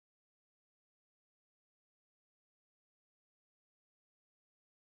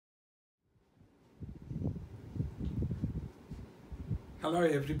Hello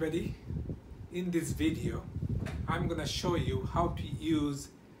everybody. In this video, I'm going to show you how to use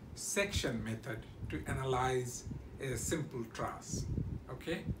section method to analyze a simple truss.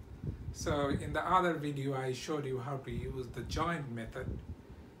 Okay? So in the other video, I showed you how to use the joint method.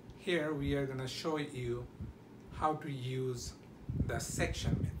 Here we are going to show you how to use the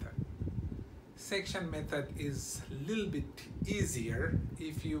section method. Section method is a little bit easier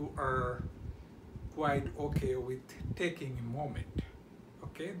if you are quite okay with taking a moment.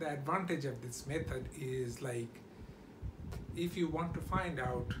 Okay, the advantage of this method is like if you want to find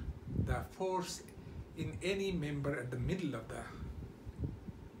out the force in any member at the middle of the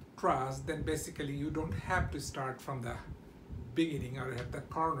truss, then basically you don't have to start from the beginning or at the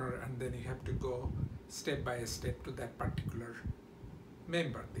corner and then you have to go step by step to that particular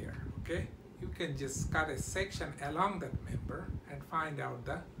member there. Okay, you can just cut a section along that member and find out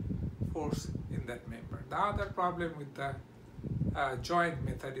the force in that member. The other problem with the joint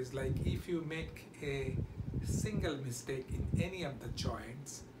method is like if you make a single mistake in any of the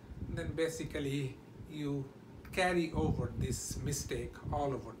joints, then basically you carry over this mistake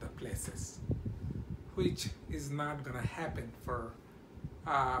all over the places, which is not going to happen for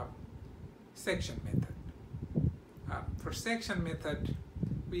section method. For section method,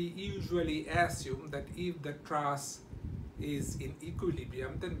 we usually assume that if the truss is in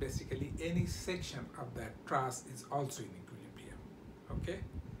equilibrium, then basically any section of that truss is also in equilibrium. Okay,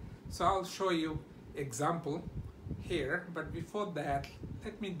 so I'll show you example here, but before that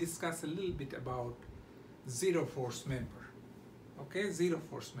let me discuss a little bit about zero force member. Okay, zero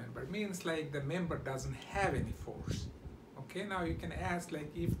force member means like the member doesn't have any force. Okay, now you can ask, like,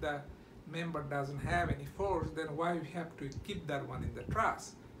 if the member doesn't have any force, then why we have to keep that one in the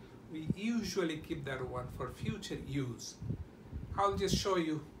truss? We usually keep that one for future use. I'll just show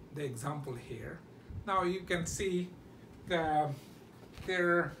you the example here. Now you can see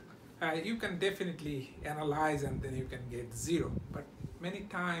you can definitely analyze and then you can get zero, but many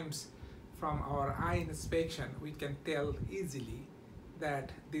times from our eye inspection we can tell easily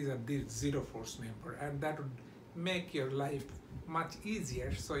that these are the zero force member, and that would make your life much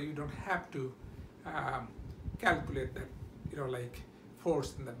easier, so you don't have to calculate that, like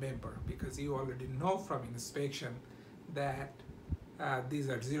force in the member, because you already know from inspection that these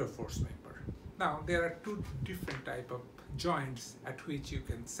are zero force member. Now there are two different type of joints at which you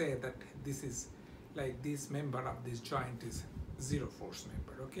can say that this is like this member of this joint is zero force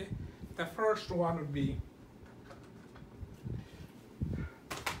member. Okay, the first one would be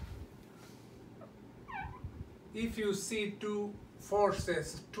if you see two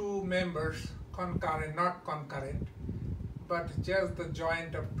forces, two members concurrent, not concurrent, but just the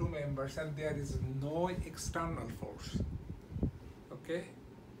joint of two members, and there is no external force. Okay,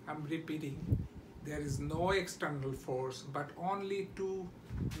 I'm repeating, there is no external force, but only two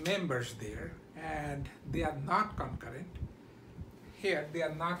members there, and they are not concurrent. Here they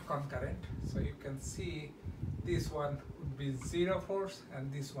are not concurrent, so you can see this one would be zero force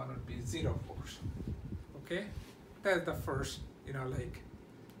and this one would be zero force. Okay, that's the first, like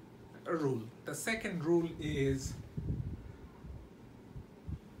a rule. The second rule is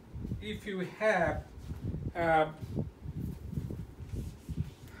if you have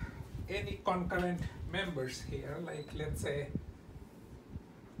any concurrent members here, like let's say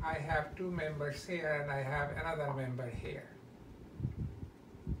I have two members here and I have another member here.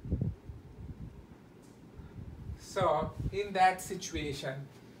 So in that situation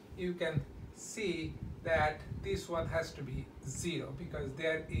you can see that this one has to be zero, because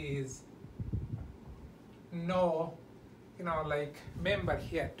there is no like member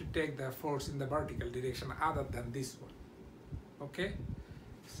here to take the force in the vertical direction other than this one. Okay,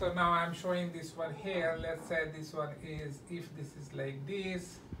 so now I'm showing this one here. Let's say this one is, if this is like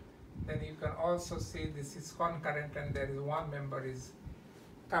this, then you can also see this is concurrent and there is one member is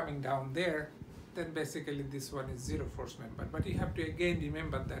coming down there, then basically this one is zero force member. But you have to again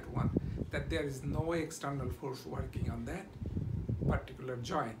remember that one, that there is no external force working on that particular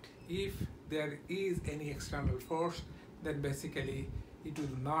joint. If there is any external force, then basically it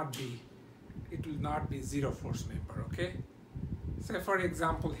will not be zero force member. Okay, so for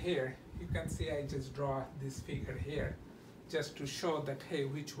example here you can see I just draw this figure here just to show that, hey,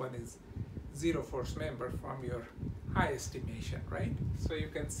 which one is zero force member from your eye estimation, right? So you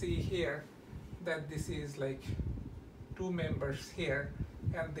can see here that this is like two members here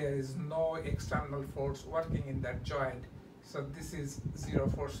and there is no external force working in that joint, so this is zero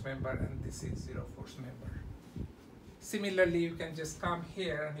force member and this is zero force member. Similarly, you can just come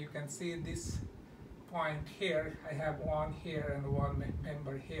here and you can see this point here. I have one here and one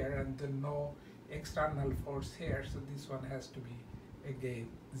member here and no external force here, so this one has to be again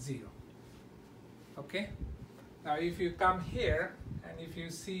 0. Okay, now if you come here and if you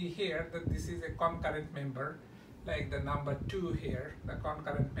see here that this is a concurrent member, like the number 2 here, the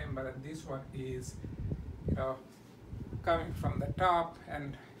concurrent member, and this one is, you know, coming from the top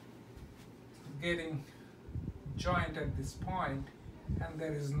and getting joined at this point, and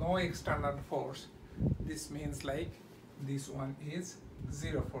there is no external force. This means like this one is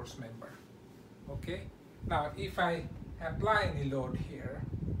 0 force member. Okay, now if I apply any load here,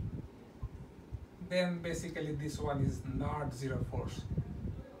 then basically this one is not 0 force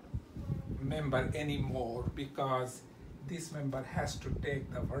member anymore, because this member has to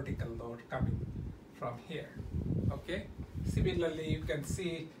take the vertical load coming from here. Okay, similarly you can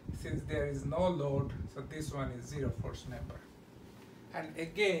see, since there is no load, so this one is 0 force member. And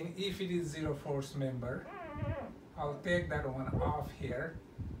again, if it is 0 force member, I'll take that one off here,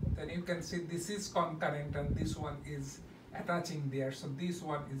 then you can see this is concurrent and this one is attaching there, so this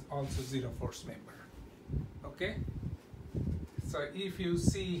one is also 0 force member. Okay, so if you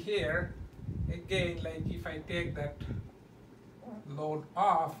see here, again, like if I take that load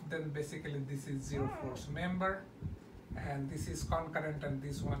off, then basically this is 0 force member, and this is concurrent and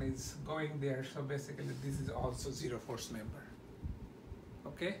this one is going there, so basically this is also 0 force member.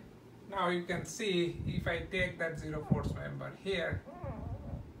 Okay, now you can see if I take that 0 force member here,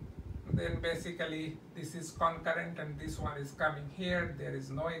 then basically this is concurrent and this one is coming here, there is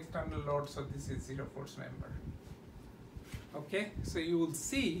no external load, so this is 0 force member. Okay, so you will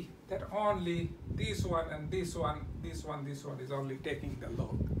see that only this one and this one is only taking the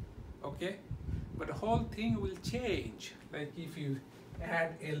load. Okay, but the whole thing will change, like if you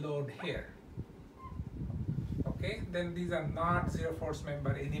add a load here. Okay, then these are not 0 force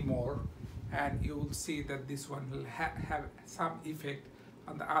member anymore, and you will see that this one will have some effect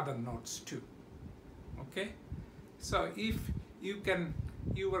on the other nodes too. Okay, so if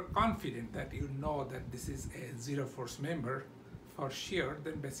you were confident that you know that this is a 0 force member for sure,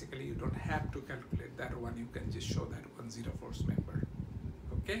 then basically you don't have to calculate that one, you can just show that one 0 force member.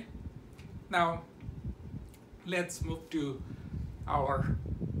 Okay, now let's move to our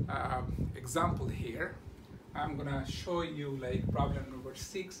example here. I'm gonna show you like problem number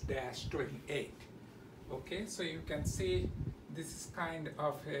 6-28. Okay, so you can see this is kind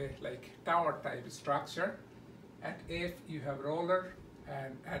of a like tower type structure. At F you have roller,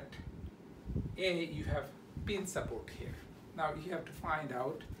 and at A you have pin support here. Now you have to find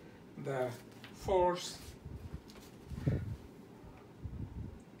out the force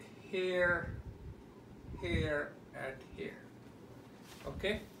here, here, and here.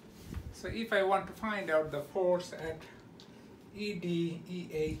 Okay, so if I want to find out the force at ED,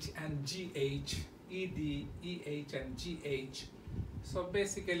 EH, and GH, ED, EH, and GH, so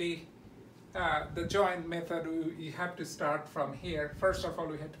basically the joint method, you have to start from here. First of all,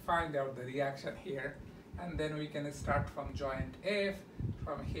 we have to find out the reaction here, and then we can start from joint F.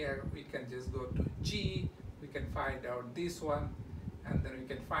 From here we can just go to G, we can find out this one, and then we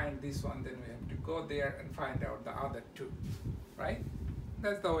can find this one, then we have to go there and find out the other two, right?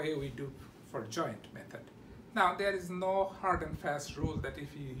 That's the way we do for joint method. Now there is no hard and fast rule that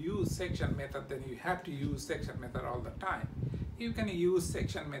if you use section method, then you have to use section method all the time. You can use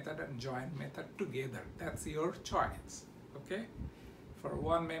section method and joint method together. That's your choice. Okay, for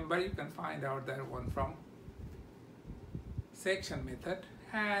one member you can find out that one from section method,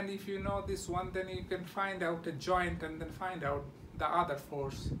 and if you know this one, then you can find out a joint and then find out the other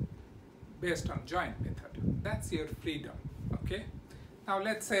force based on joint method. That's your freedom. Okay, now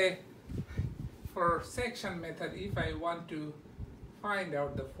let's say for section method, if I want to find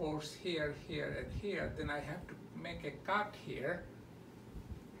out the force here, here, and here, then I have to make a cut here,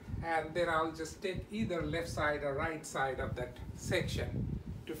 and then I'll just take either left side or right side of that section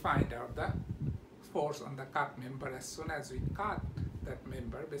to find out the force on the cut member. As soon as we cut that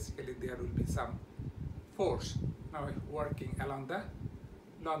member, basically there will be some force now working along the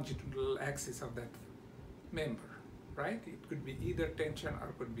longitudinal axis of that member, right? It could be either tension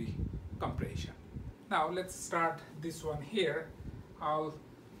or could be compression. Now let's start this one here. I'll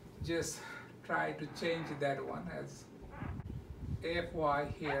just try to change that one as Fy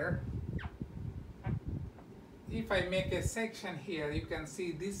here. If I make a section here, you can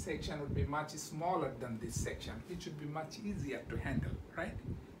see this section would be much smaller than this section. It should be much easier to handle, right?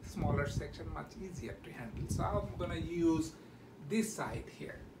 Smaller section, much easier to handle. So I'm gonna use this side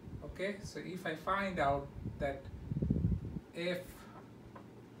here. Okay, so if I find out that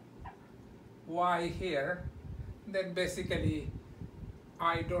Fy here, then basically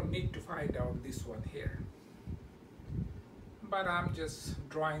I don't need to find out this one here, but I'm just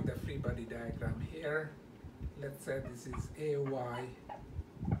drawing the free body diagram here let's say this is AY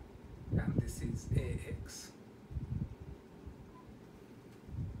and this is AX.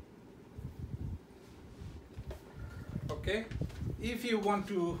 Okay, if you want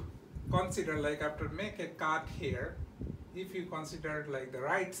to consider, like after make a cut here, if you consider like the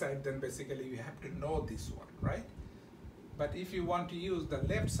right side, then basically you have to know this one, right? But if you want to use the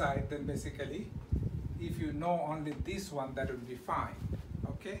left side, then basically if you know only this one, that will be fine.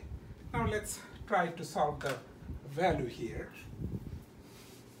 Okay, now let's try to solve the value here.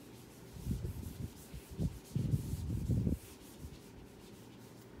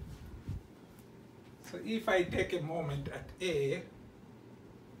 So if I take a moment at A,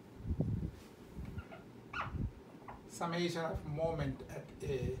 summation of moment at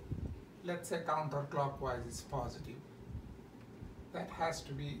A, let's say counterclockwise is positive, that has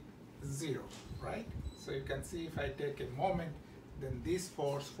to be 0, right? So you can see if I take a moment, then this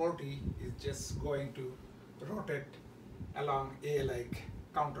force 40 is just going to rotate along A like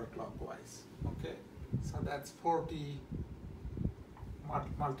counterclockwise. Okay, so that's 40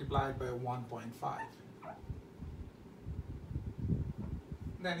 multiplied by 1.5.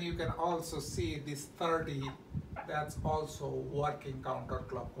 Then you can also see this 30, that's also working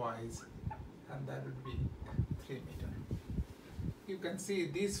counterclockwise, and that would be 3 meters. You can see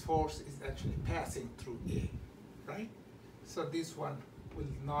this force is actually passing through A, right? So this one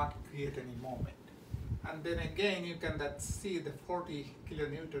will not create any moment. And then again, you can see the 40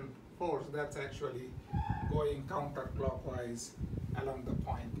 kilonewton force that's actually going counterclockwise along the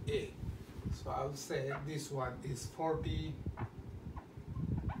point A. So I'll say this one is 40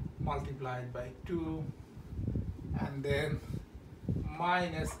 multiplied by 2, and then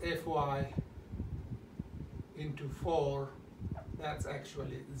minus Fy into 4, that's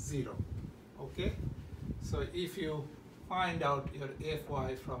actually 0. Okay, so if you find out your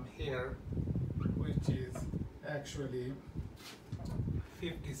Fy from here, which is actually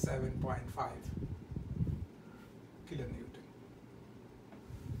 57.5 kilonewton.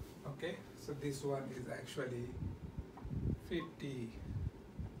 Okay, so this one is actually 57.5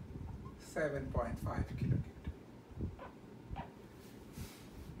 kilonewton.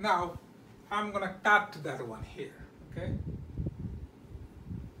 Now I'm gonna cut that one here, okay,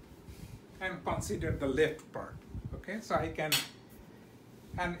 and consider the left part. Okay, so I can,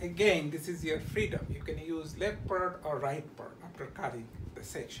 and again, this is your freedom. You can use left part or right part after cutting the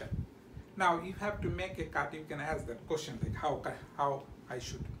section. Now you have to make a cut. You can ask that question like how I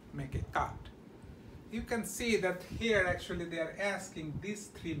should make a cut. You can see that here actually they are asking these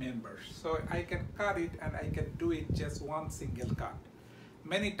 3 members. So I can cut it and I can do it just one single cut.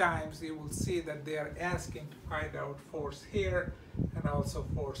 Many times you will see that they are asking to find out force here and also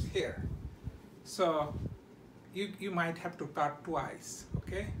force here. So you might have to cut twice,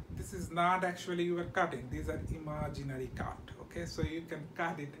 okay? This is not actually you are cutting, these are imaginary cut, okay? So you can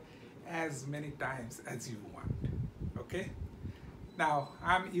cut it as many times as you want, okay? Now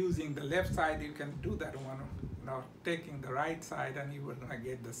I'm using the left side, you can do that one, now taking the right side and you will gonna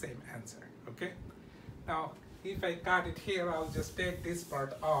get the same answer, okay? Now if I cut it here, I'll just take this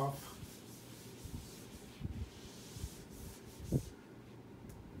part off.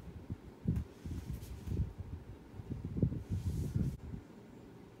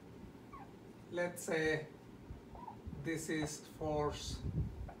 Let's say this is force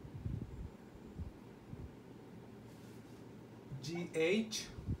GH.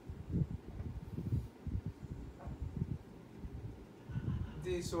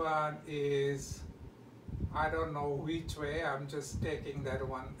 This one is, I don't know which way, I'm just taking that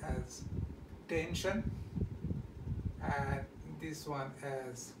one as tension and this one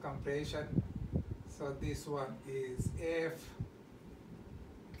as compression. So this one is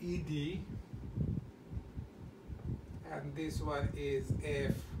FED and this one is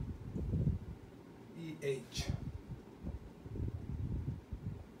FEH.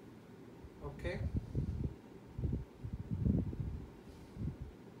 Okay.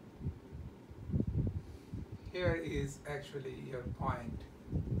 Here is actually your point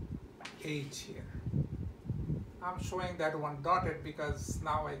H here. I'm showing that one dotted because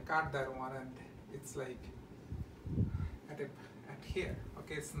now I cut that one and it's like at here.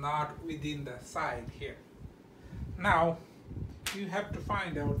 Okay, it's not within the side here. Now you have to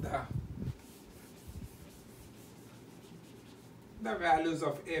find out the values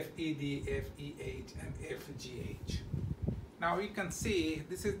of FED, FEH, and FGH. Now you can see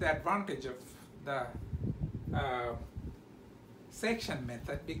this is the advantage of the section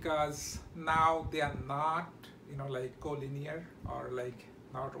method, because now they are not, like collinear or like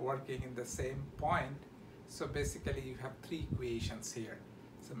not working in the same point. So basically you have 3 equations here.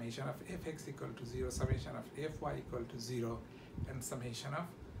 summation of fx equal to 0, summation of fy equal to 0, and summation of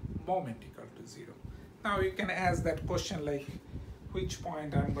moment equal to 0. Now you can ask that question like, which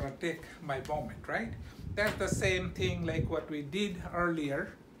point I'm going to take my moment, right? That's the same thing like what we did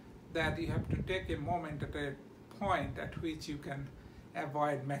earlier, that you have to take a moment at a point at which you can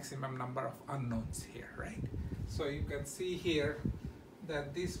avoid maximum number of unknowns here, right? So you can see here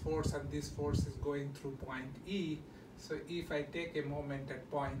that this force and this force is going through point E. So if I take a moment at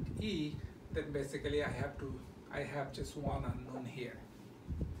point E, then basically I have just one unknown here,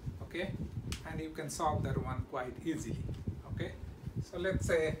 okay? And you can solve that one quite easily, okay? So let's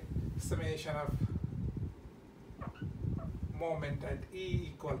say summation of moment at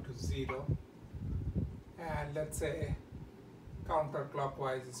E equal to 0, and let's say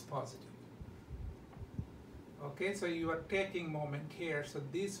counterclockwise is positive. Okay, so you are taking moment here, so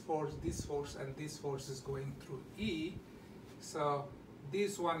this force, and this force is going through E. So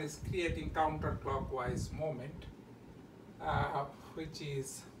this one is creating counterclockwise moment, which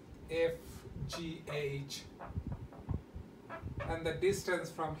is FGH, and the distance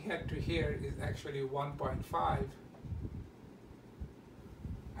from here to here is actually 1.5.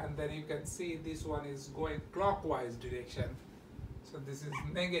 And then you can see this one is going clockwise direction. So this is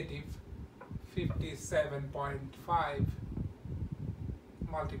negative 57.5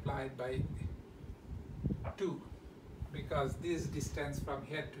 multiplied by 2, because this distance from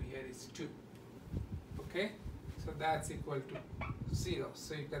here to here is 2. Okay, so that's equal to 0.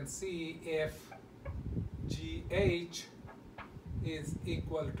 So you can see FGH is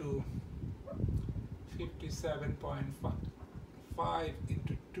equal to 57.5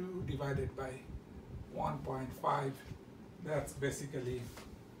 into 2 divided by 1.5. That's basically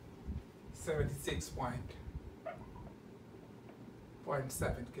 76.7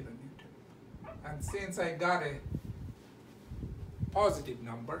 kilonewton. And since I got a positive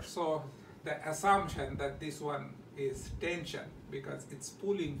number, so the assumption that this one is tension because it's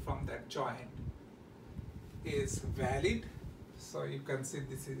pulling from that joint is valid. So you can see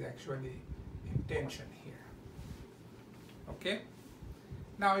this is actually in tension here. Okay.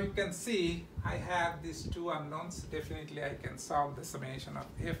 Now you can see I have these two unknowns. Definitely I can solve the summation of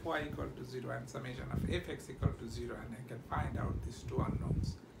fy equal to 0 and summation of fx equal to 0, and I can find out these two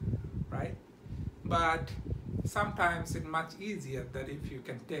unknowns, right? But sometimes it's much easier that if you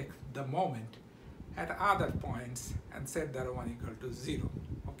can take the moment at other points and set that one equal to 0,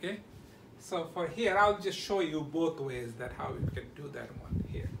 okay? So for here, I'll just show you both ways that how you can do that one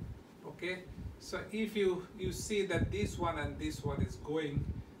here, okay? So if you see that this one and this one is going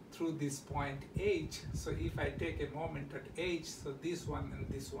through this point H, so if I take a moment at H, so this one and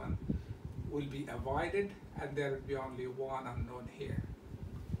this one will be avoided, and there will be only one unknown here,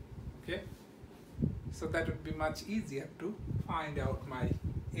 okay? So that would be much easier to find out my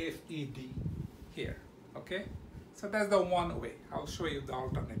FED here, okay? So that's the one way. I'll show you the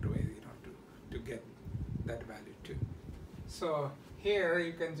alternate way, to get that value too. So here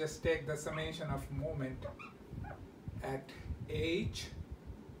you can just take the summation of moment at H,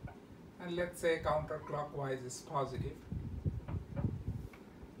 and let's say counterclockwise is positive.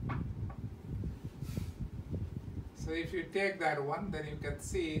 So if you take that one, then you can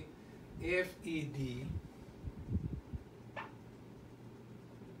see FED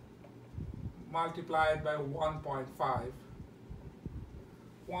multiplied by 1.5.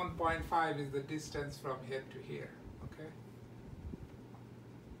 1.5 is the distance from here to here, okay?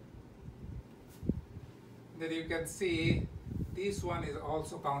 Then you can see this one is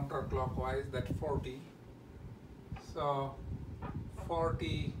also counterclockwise, that 40. So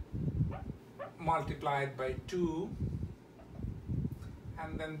 40 multiplied by 2,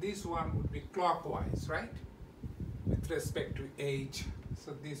 and then this one would be clockwise, right? With respect to H.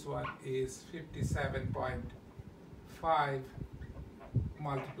 So this one is 57.5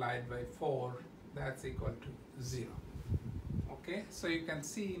 multiplied by 4, that's equal to 0. Okay, so you can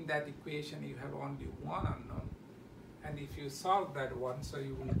see in that equation you have only one unknown, and if you solve that one, so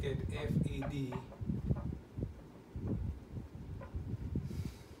you will get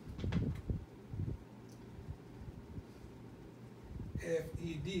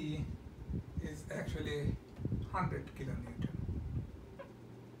FED is actually 100 kilonewton.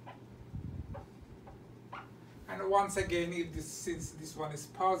 And once again, since this one is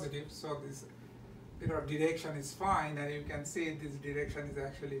positive, so this direction is fine, and you can see this direction is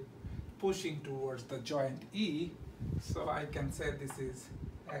actually pushing towards the joint E, so I can say this is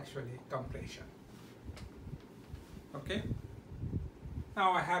actually compression. Okay?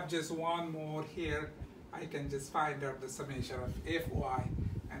 Now I have just one more here. I can just find out the summation of Fy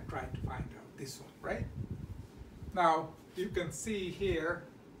and try to find out this one, right? Now you can see here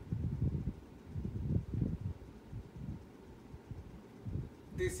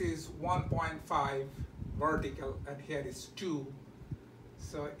this is 1.5 vertical and here is 2.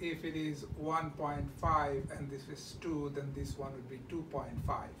 So if it is 1.5 and this is 2, then this one would be 2.5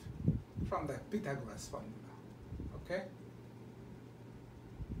 from the Pythagoras formula. Okay?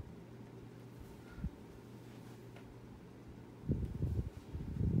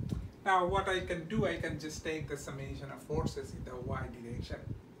 Now what I can do, I can just take the summation of forces in the y direction.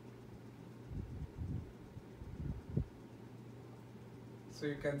 So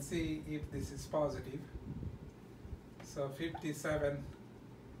you can see if this is positive. So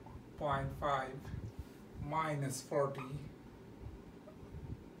 57.5 minus 40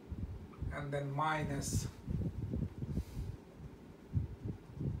 and then minus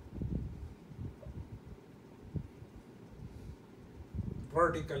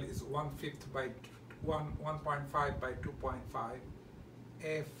vertical is 1/5 by 1.5 by 2.5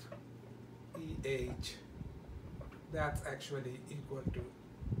 FEH. That's actually equal to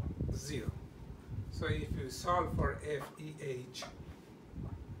 0. So if you solve for FEH,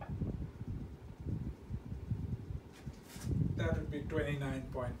 that would be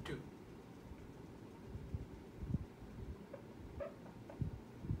 29.2.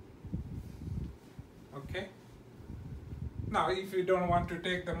 Okay. Now, if you don't want to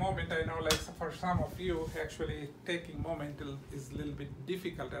take the moment, I know like for some of you, actually taking moment is a little bit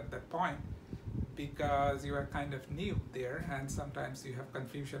difficult at that point because you are kind of new there and sometimes you have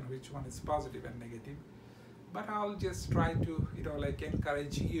confusion which one is positive and negative. But I'll just try to, like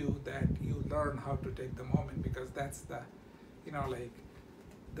encourage you that you learn how to take the moment because that's the, like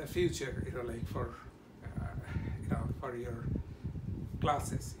the future, like for, for your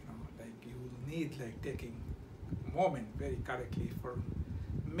classes, like you will need like taking moment very correctly for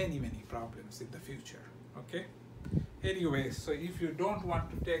many problems in the future. Okay, anyway, so if you don't want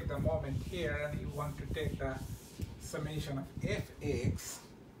to take the moment here and you want to take the summation of fx,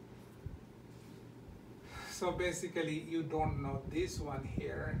 so basically you don't know this one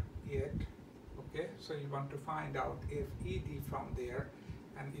here yet. Okay, so you want to find out fed from there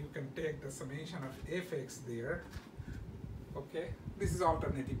and you can take the summation of fx there. Okay, this is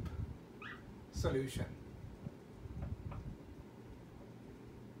alternative solution.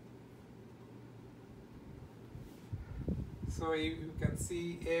 So you can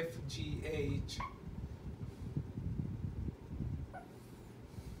see FGH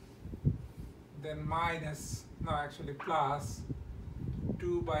then minus, no actually plus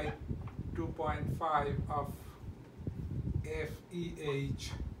 2 by 2.5 of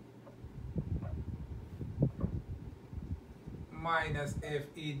FEH minus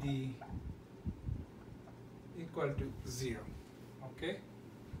FED equal to 0. Okay,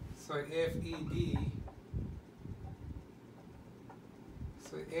 so FED,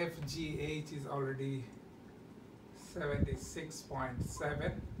 so FGH is already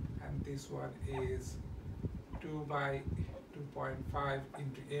 76.7 and this one is 2 by 2.5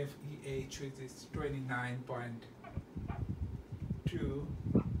 into FEH, which is 29.2.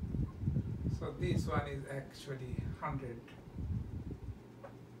 So this one is actually 100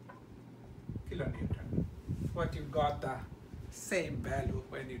 kilonewton. But you got the same value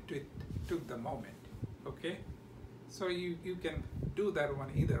when you took the moment. Okay, so you can do that one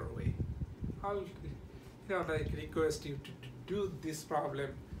either way. I'll like request you to do this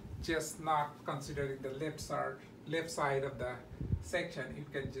problem just not considering the left side of the section. You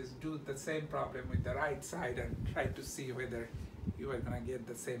can just do the same problem with the right side and try to see whether you are going to get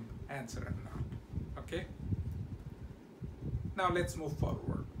the same answer or not. Okay, now let's move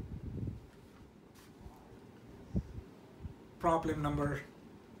forward. Problem number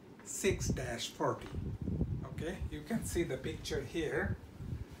 6-40. Okay, you can see the picture here,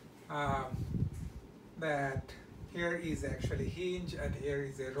 that here is actually hinge and here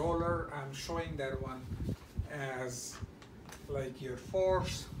is a roller. I'm showing that one as like your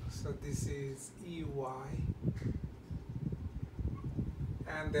force. So this is EY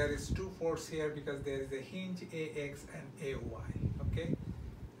and there is two force here because there is a hinge AX and AY. Okay,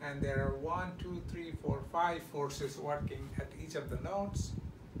 and there are 1, 2, 3, 4, 5 forces working at each of the nodes,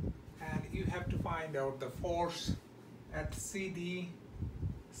 and you have to find out the force at CD,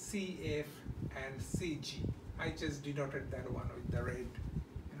 CF and CG. I just denoted that one with the red,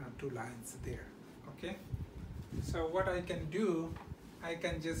 two lines there. Okay, so what I can do, I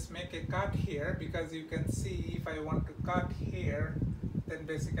can just make a cut here because you can see if I want to cut here, then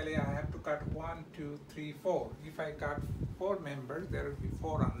basically I have to cut 1, 2, 3, 4. If I cut 4 members, there will be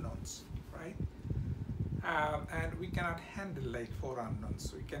 4 unknowns, right? And we cannot handle like 4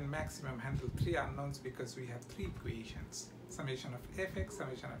 unknowns. We can maximum handle 3 unknowns because we have 3 equations: summation of fx,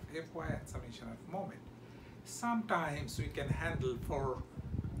 summation of fy, and summation of moment. Sometimes we can handle for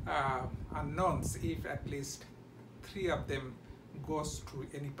unknowns if at least 3 of them goes to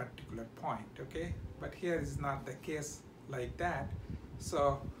any particular point, okay? But here is not the case like that.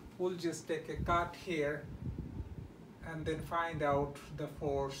 So we'll just take a cut here and then find out the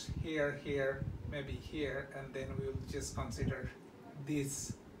force here, here, maybe here, and then we'll just consider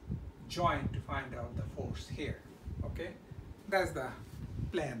this joint to find out the force here, okay? That's the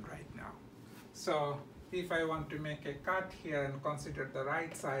plan right now. So if I want to make a cut here and consider the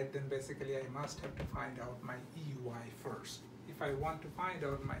right side, then basically I must have to find out my EY first. If I want to find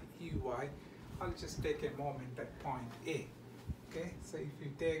out my EY, I'll just take a moment at point A. Okay, so if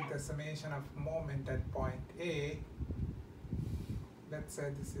you take the summation of moment at point A, let's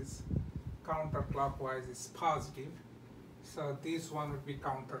say this is counterclockwise is positive, so this one would be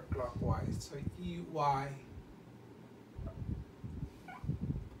counterclockwise. So EY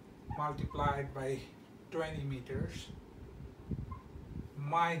multiplied by 20 meters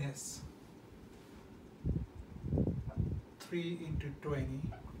minus 3 into 20,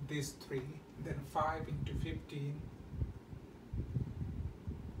 this 3, then 5 into 15,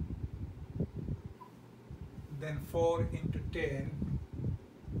 then 4 into 10,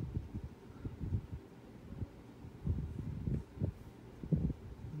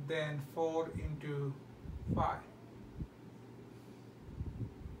 then 4 into 5.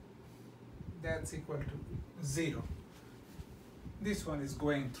 That's equal to 0. This one is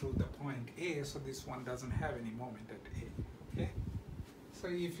going through the point A, so this one doesn't have any moment at A, okay? So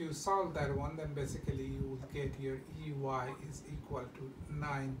if you solve that one, then basically you will get your EY is equal to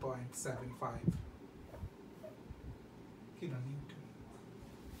 9.75 kilonewton,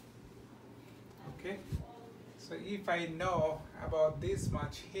 okay? So if I know about this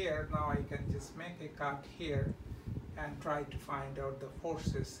much here, now I can just make a cut here and try to find out the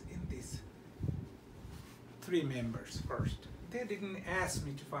forces in these 3 members first. They didn't ask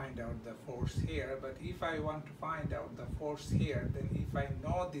me to find out the force here, but if I want to find out the force here, then if I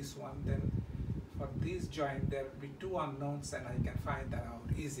know this one, then for this joint there will be 2 unknowns and I can find that out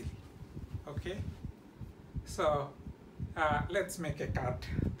easily, okay? So let's make a cut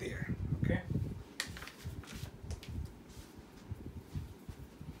there, okay?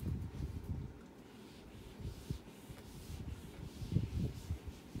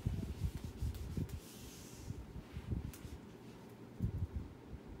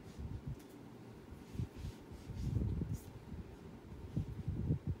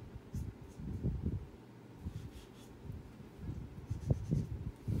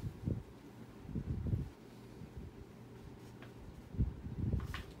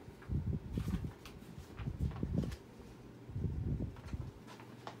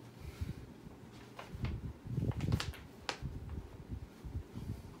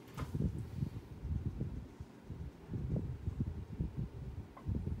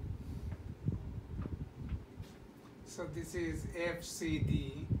 So this is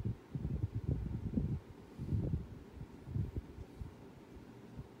FCD.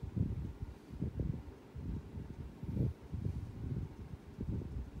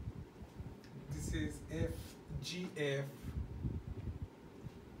 This is FGF.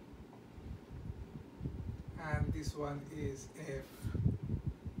 And this one is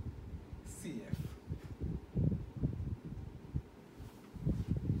FCF.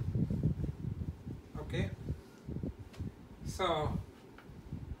 Okay? So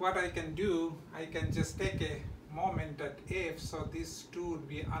what I can do, I can just take a moment at F, so this 2 will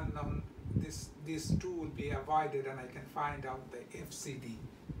be unknown, this 2 will be avoided, and I can find out the FCD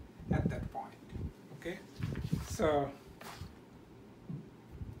at that point, okay? So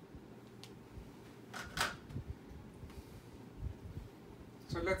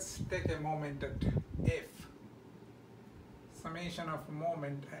let's take a moment at F, summation of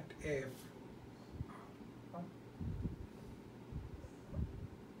moment at F.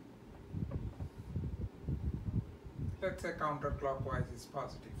 Let's say counterclockwise is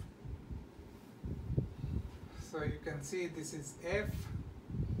positive. So you can see this is F,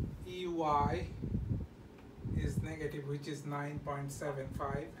 EY is negative, which is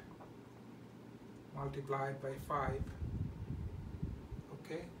 9.75 multiplied by 5,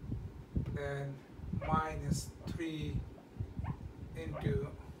 okay? Then minus 3 into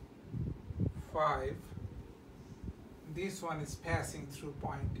 5. This one is passing through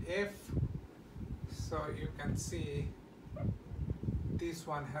point F. So you can see this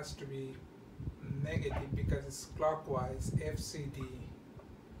one has to be negative because it's clockwise. FCD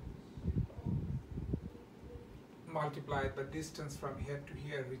multiplied by distance from here to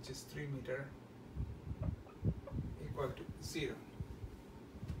here, which is 3 meters, equal to 0.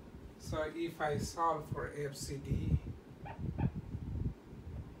 So if I solve for FCD,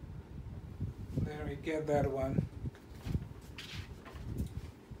 When we get that one,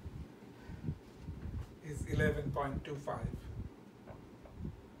 is 11.25.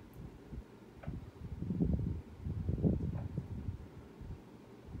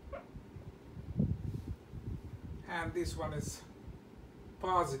 And this one is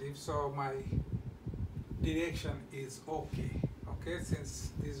positive, so my direction is okay. Okay,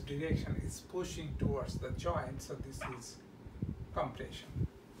 since this direction is pushing towards the joint, so this is compression.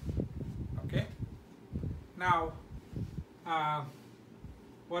 Okay, now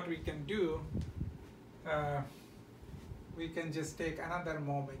what we can do, we can just take another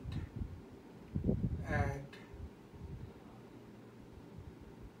moment at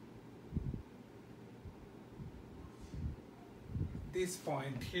this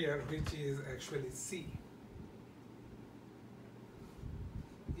point here, which is actually C.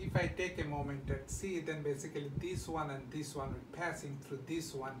 If I take a moment at C, then basically this one and this one are passing through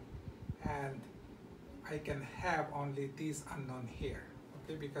this one, and I can have only this unknown here,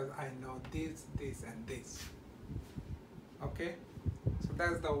 okay, because I know this, this, and this. Okay, so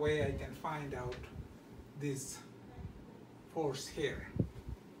that's the way I can find out this force here.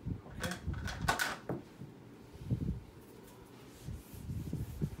 Okay.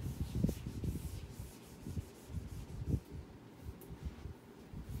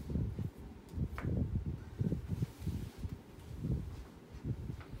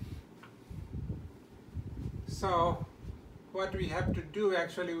 So what we have to do,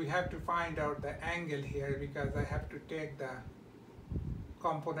 actually, we have to find out the angle here, because I have to take the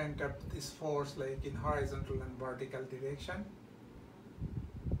component of this force like in horizontal and vertical direction.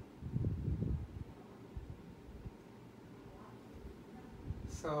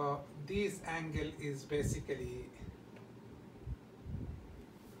 So this angle is basically,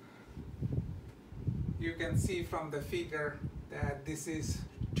 you can see from the figure that this is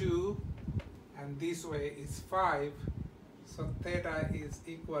 2 and this way is 5, so theta is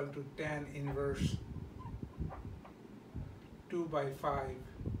equal to tan inverse 2 by 5.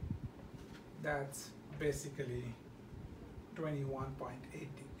 That's basically 21.8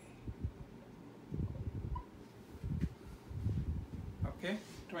 degree. Okay,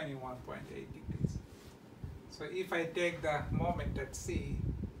 21.8 degrees. So if I take the moment at C,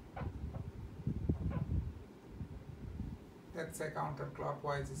 let's say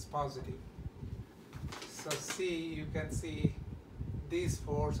counterclockwise is positive. So C, you can see this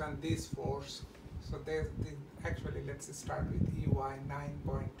force and this force. So there's actually, let's start with EY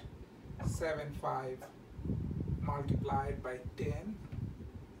 9.75 multiplied by 10.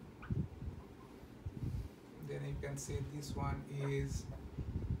 Then you can see this one is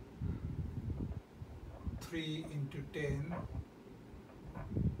 3 into 10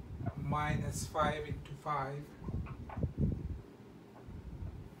 minus 5 into 5.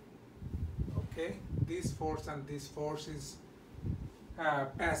 Okay, this force and this force is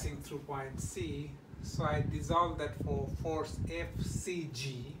passing through point C, so I dissolve that for force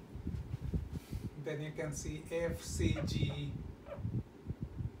FCG. Then you can see FCG,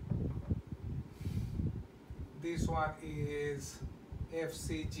 this one is,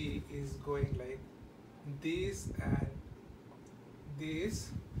 FCG is going like this and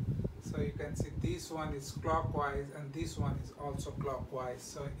this. So you can see this one is clockwise and this one is also clockwise.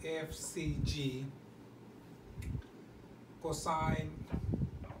 So FCG cosine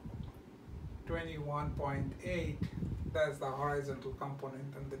 21.8, that's the horizontal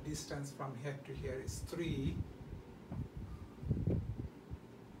component, and the distance from here to here is 3.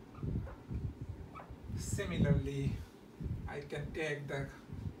 Similarly, I can take the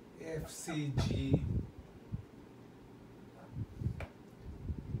FCG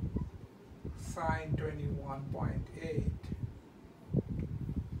sine 21.8,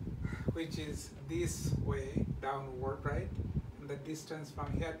 which is this way downward, right? And the distance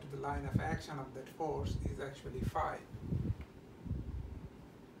from here to the line of action of that force is actually 5.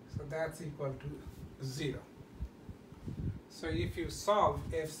 So that's equal to 0. So if you solve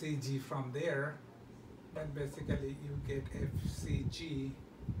FCG from there, then basically you get FCG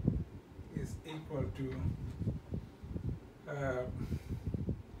is equal to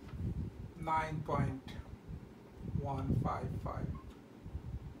 9.155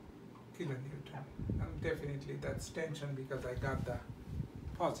 kilonewton, and definitely that's tension because I got the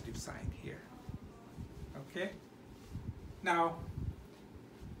positive sign here. Okay, now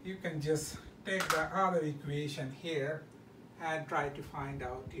you can just take the other equation here and try to find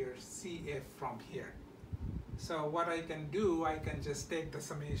out your CF from here. So what I can do, I can just take the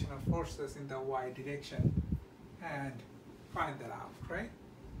summation of forces in the y direction and find that out, right?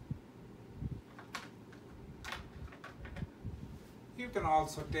 You can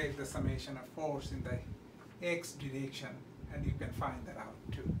also take the summation of force in the x direction and you can find that out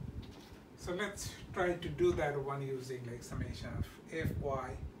too. So let's try to do that one using like summation of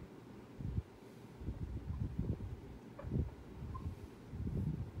Fy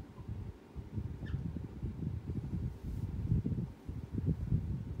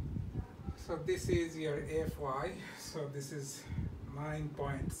so this is your Fy, so this is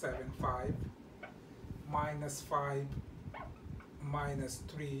 9.75 minus 5 minus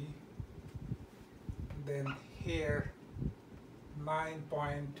 3, then here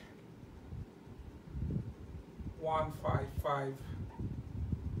 9.155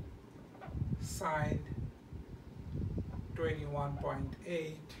 sine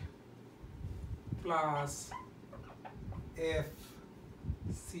 21.8 plus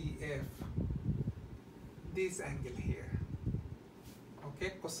FCF, this angle here,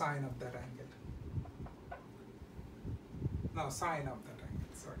 okay, cosine of that angle. No, sine of that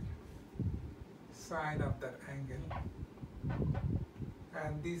angle, sorry. Sine of that angle.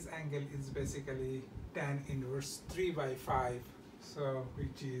 And this angle is basically tan inverse 3 by 5, so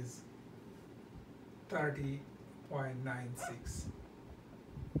which is 30.96.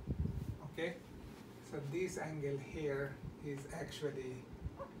 Okay, so this angle here is actually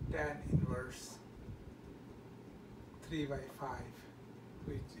tan inverse 3 by 5,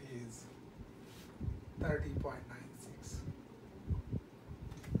 which is 30.96.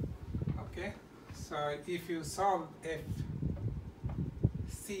 Okay, so if you solve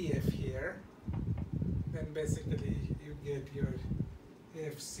FCF here, then basically you get your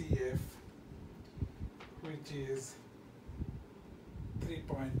FCF, which is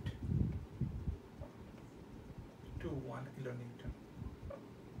 3.21 kilonewton.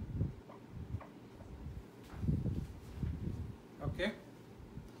 Okay,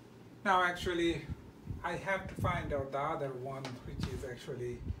 now actually I have to find out the other one, which is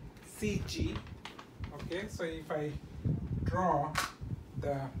actually CG. Okay, so if I draw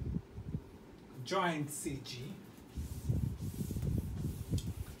the joint CG,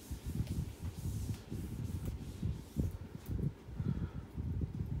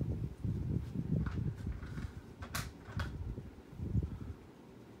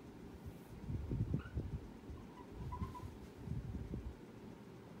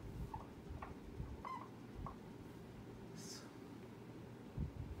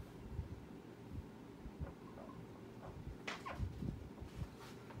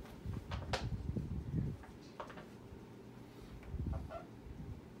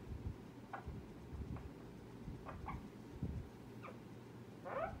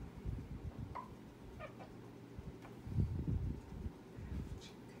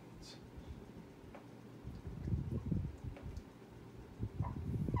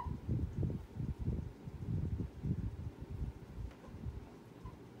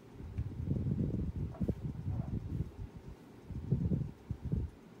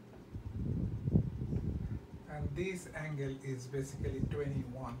 and this angle is basically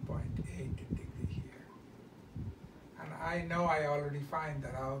 21.8 degree here. And I know I already find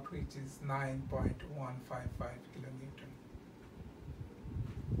that out, which is 9.155 kilonewton.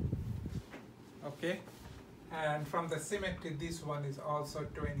 Okay, and from the symmetry, this one is also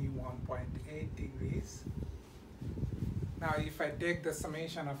 21.8 degrees. Now if I take the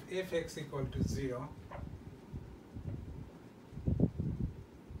summation of Fx equal to 0,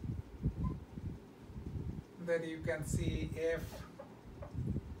 then you can see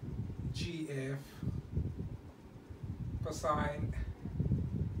FGF cosine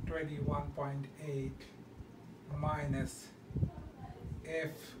 21.8 minus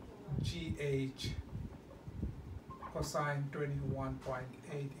FGH cosine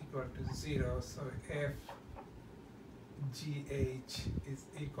 21.8 equal to 0. So FGH is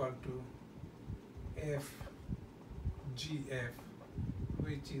equal to FGF,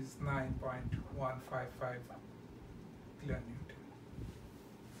 which is 9.155 kilonewton.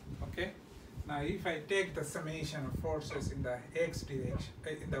 Okay. Now, if I take the summation of forces in the x direction,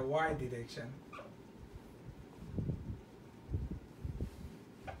 in the y direction,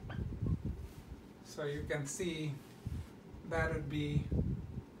 so you can see that would be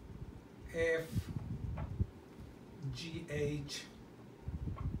FGH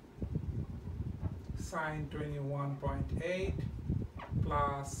sine 21.8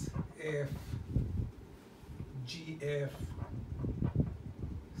 plus FGF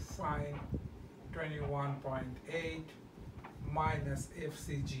sine 21.8 minus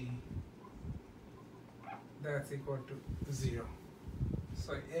FCG, that's equal to 0.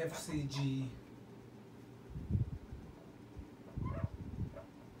 So FCG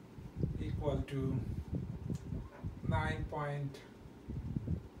equal to 9.155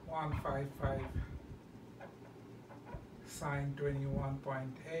 155 sine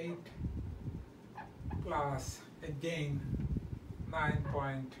 21.8 plus again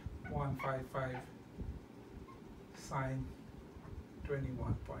 9.155 sine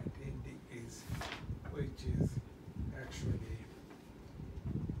 21.8 degrees, which is actually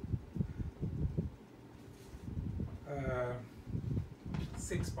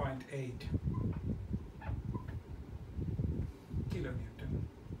 6.8 kilonewton.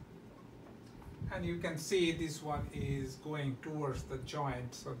 And you can see this one is going towards the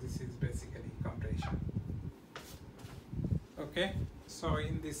joint, so this is basically compression. Okay, so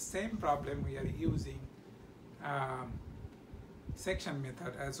in this same problem we are using section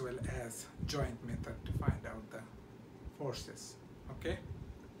method as well as joint method to find out the forces. Okay,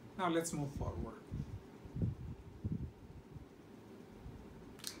 now let's move forward.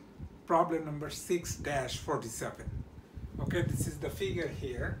 Problem number 6-47. Okay, this is the figure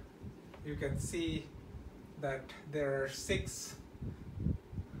here. You can see that there are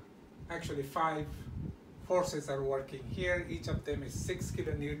five forces are working here. Each of them is 6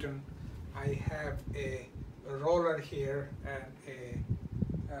 kilonewton. I have a roller here and a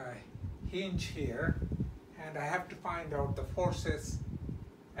hinge here, and I have to find out the forces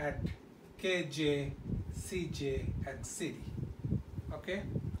at KJ, CJ, and CD. Okay,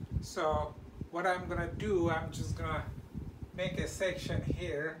 so what I'm gonna do, I'm just gonna make a section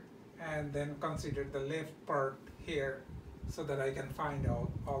here and then consider the left part here so that I can find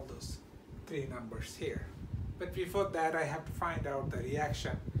out all those three numbers here. But before that, I have to find out the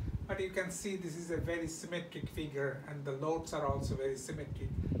reaction. But you can see this is a very symmetric figure, and the loads are also very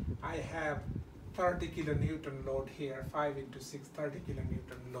symmetric. I have 30 kilonewton load here, 5 into 6, 30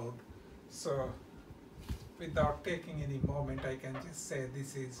 kilonewton load. So without taking any moment, I can just say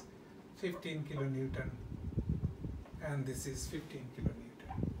this is 15 kilonewton and this is 15 kilonewton.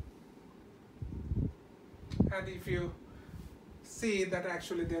 And if you see that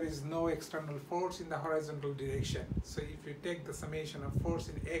actually there is no external force in the horizontal direction, so if you take the summation of force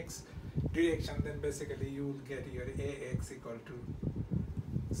in x direction, then basically you will get your AX equal to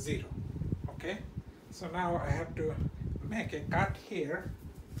 0. Okay, so now I have to make a cut here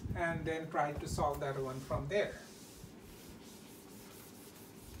and then try to solve that one from there.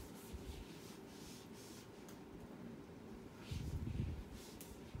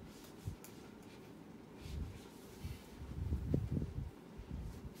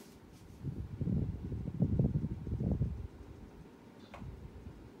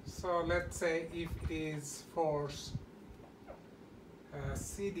 So let's say if it is force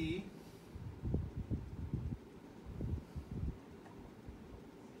CD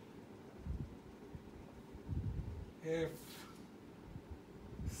if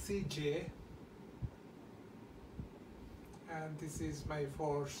CJ, and this is my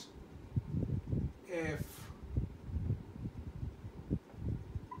force F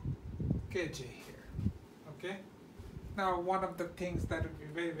KJ here. Okay, now one of the things that would be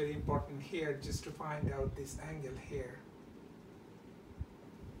very, very important here, just to find out this angle here,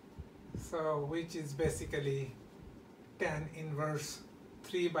 so which is basically tan inverse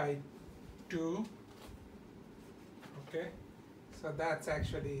 3/2. Okay, so that's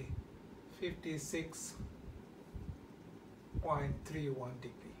actually 56.31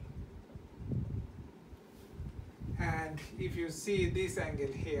 degree. And if you see this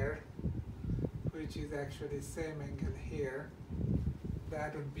angle here, which is actually same angle here,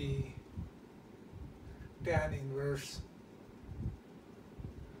 that would be tan inverse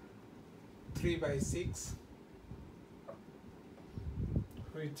 3/6,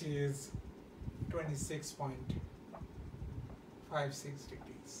 which is 26.56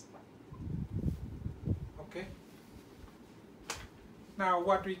 degrees. Okay, now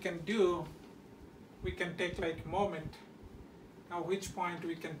what we can do, we can take like moment. Now which point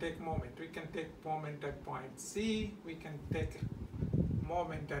we can take moment? We can take moment at point C, we can take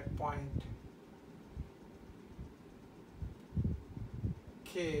moment at point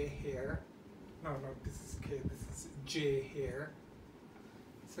K here. No, this is K, this is J here.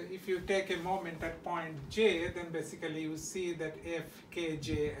 So if you take a moment at point J, then basically you see that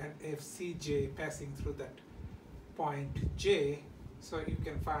FKJ and FCJ passing through that point J, so you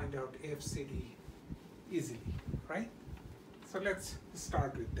can find out FCD easily, right? So let's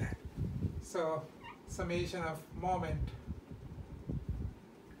start with that. So summation of moment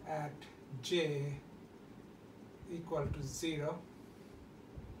at J equal to 0.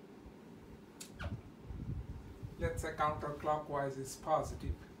 Let's say counterclockwise is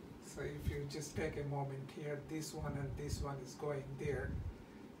positive. So if you just take a moment here, this one and this one is going there.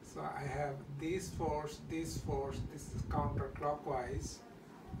 So I have this force, this is counterclockwise,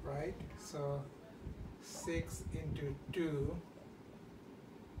 right? So 6 into 2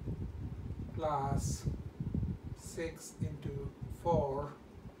 plus 6 into 4,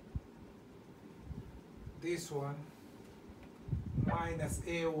 this one, minus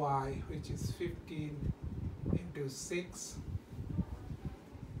AY, which is 15 into 6,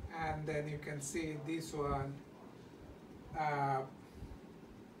 and then you can see this one,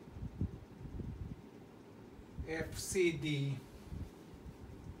 FCD,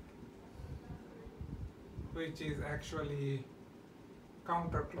 which is actually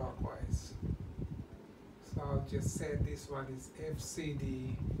counterclockwise. So I'll just say this one is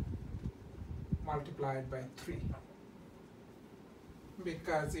FCD multiplied by 3.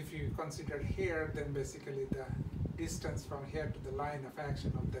 Because if you consider here, then basically the distance from here to the line of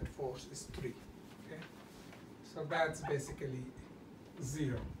action of that force is 3. Okay? So that's basically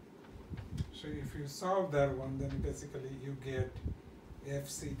 0. So if you solve that one, then basically you get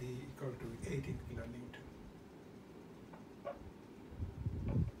FCD equal to 18 kilonewton.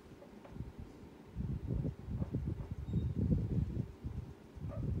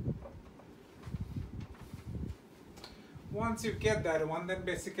 Once you get that one, then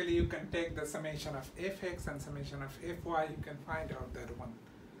basically you can take the summation of fx and summation of fy. You can find out that one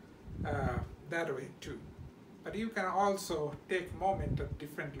that way too. But you can also take moment at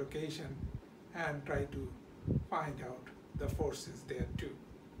different location and try to find out the forces there too.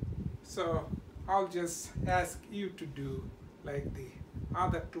 So I'll just ask you to do like the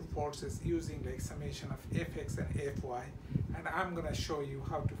other two forces using like summation of fx and fy, and I'm gonna show you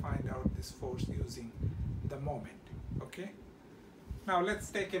how to find out this force using the moment. Okay, now let's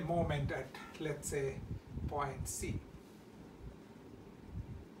take a moment at, let's say, point C.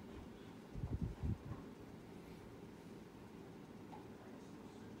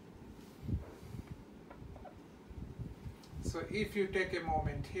 So if you take a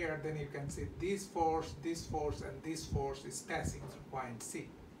moment here, then you can see this force, and this force is passing through point C,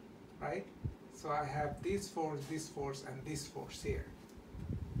 right? So I have this force, and this force here.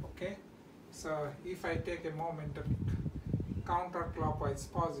 Okay? So if I take a moment of counterclockwise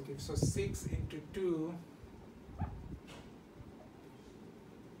positive, so 6 into 2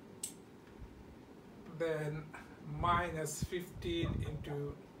 then minus 15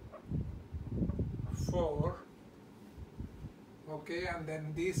 into 4, okay, and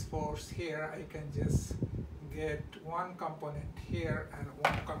then this force here, I can just get one component here and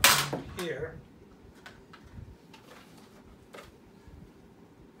one component here,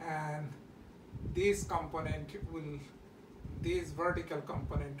 and this component will, this vertical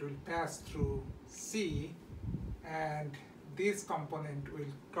component will pass through C, and this component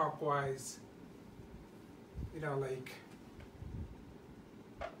will clockwise, you know, like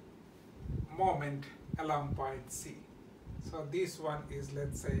moment along point C. So this one is,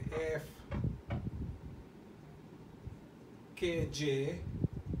 let's say, F kj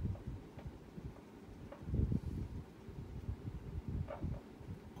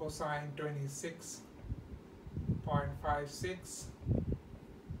cosine 26.56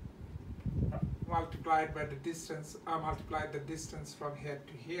 multiplied by the distance, multiplied the distance from here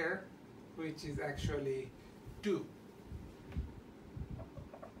to here, which is actually 2.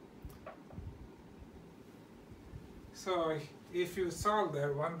 So if you solve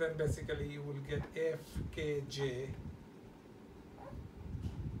that one, then basically you will get FKJ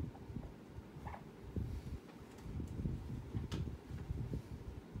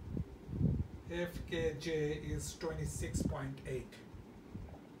is 26.8.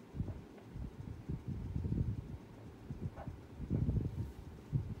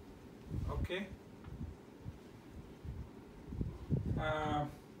 Okay.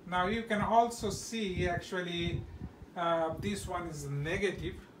 Now you can also see actually this one is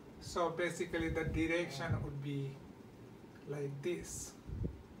negative, so basically the direction would be like this.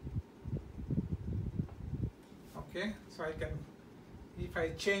 Okay, so I can, if I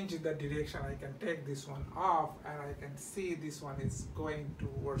change the direction, I can take this one off, and I can see this one is going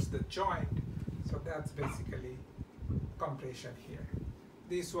towards the joint, so that's basically compression here.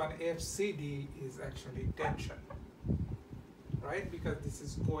 This one FCD is actually tension, right, because this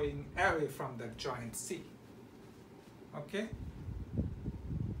is going away from the joint C. Okay.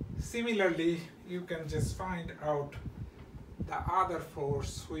 Similarly, you can just find out the other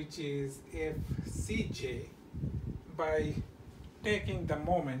force, which is FCJ, by taking the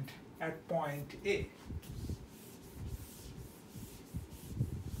moment at point A.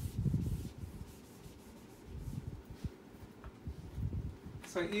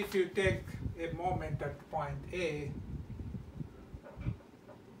 So if you take a moment at point A,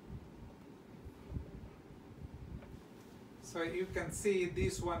 So you can see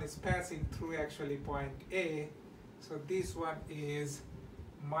this one is passing through actually point A. So this one is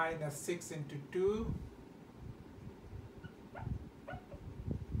minus 6 into 2,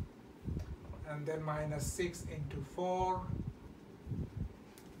 and then minus 6 into 4.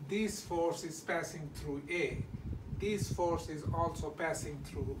 This force is passing through A. This force is also passing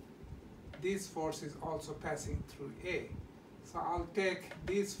through, this force is also passing through A. So I'll take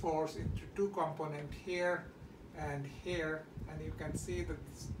this force into two components here and here, and you can see that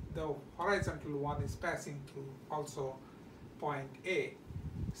the horizontal one is passing through also point A.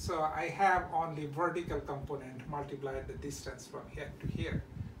 So I have only vertical component multiplied the distance from here to here.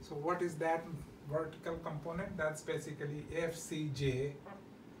 So what is that vertical component? That's basically FCJ,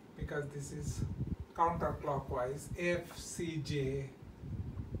 because this is counterclockwise, FCJ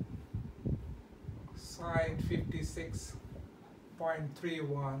sine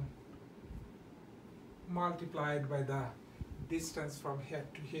 56.31 multiplied by the distance from here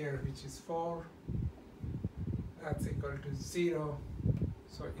to here, which is 4. That's equal to 0.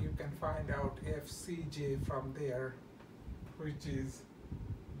 So you can find out FCJ from there, which is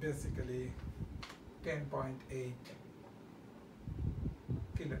basically 10.8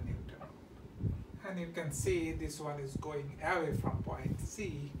 kilonewton. And you can see this one is going away from point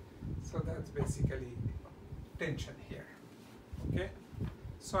C, so that's basically tension here. Okay,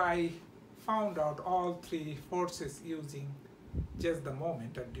 so I found out all three forces using just the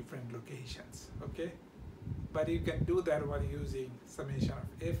moment at different locations. Okay, but you can do that while using summation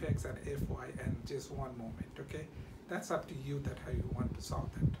of fx and fy and just one moment. Okay, that's up to you that how you want to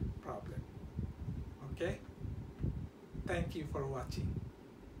solve that problem. Okay, thank you for watching.